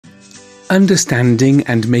Understanding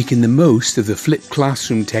and making the most of the flipped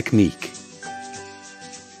classroom technique.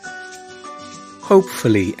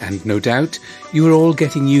 Hopefully, and no doubt, you are all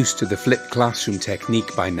getting used to the flipped classroom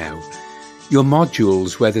technique by now. Your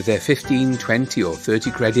modules, whether they're 15, 20 or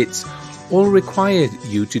 30 credits, all require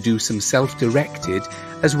you to do some self-directed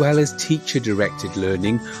as well as teacher-directed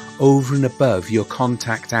learning over and above your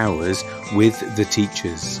contact hours with the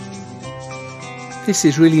teachers. This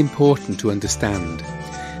is really important to understand.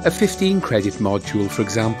 A 15 credit module, for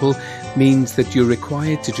example, means that you're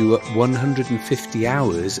required to do 150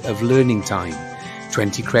 hours of learning time.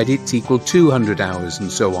 20 credits equal 200 hours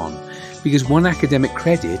and so on, because one academic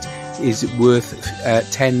credit is worth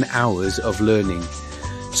 10 hours of learning.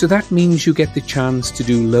 So that means you get the chance to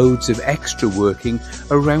do loads of extra working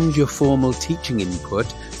around your formal teaching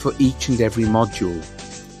input for each and every module.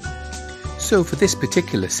 So for this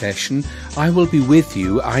particular session, I will be with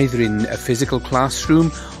you either in a physical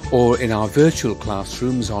classroom or in our virtual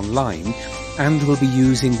classrooms online, and will be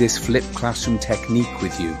using this flipped classroom technique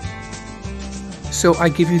with you. So I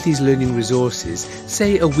give you these learning resources,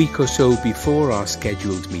 say a week or so before our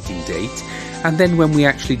scheduled meeting date, and then when we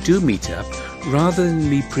actually do meet up, rather than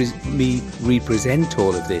me represent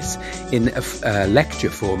all of this in a lecture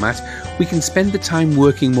format, we can spend the time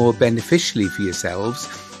working more beneficially for yourselves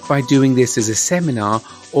by doing this as a seminar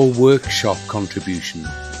or workshop contribution.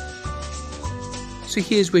 So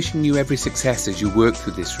here's wishing you every success as you work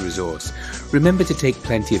through this resource. Remember to take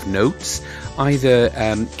plenty of notes, either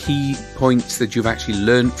key points that you've actually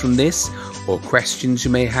learned from this, or questions you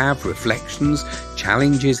may have, reflections,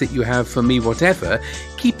 challenges that you have for me, whatever.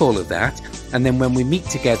 Keep all of that, and then when we meet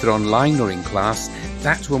together online or in class,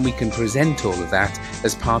 that's when we can present all of that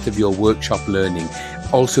as part of your workshop learning.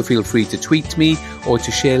 Also feel free to tweet me or to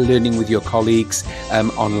share learning with your colleagues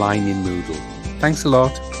online in Moodle. Thanks a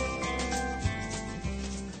lot.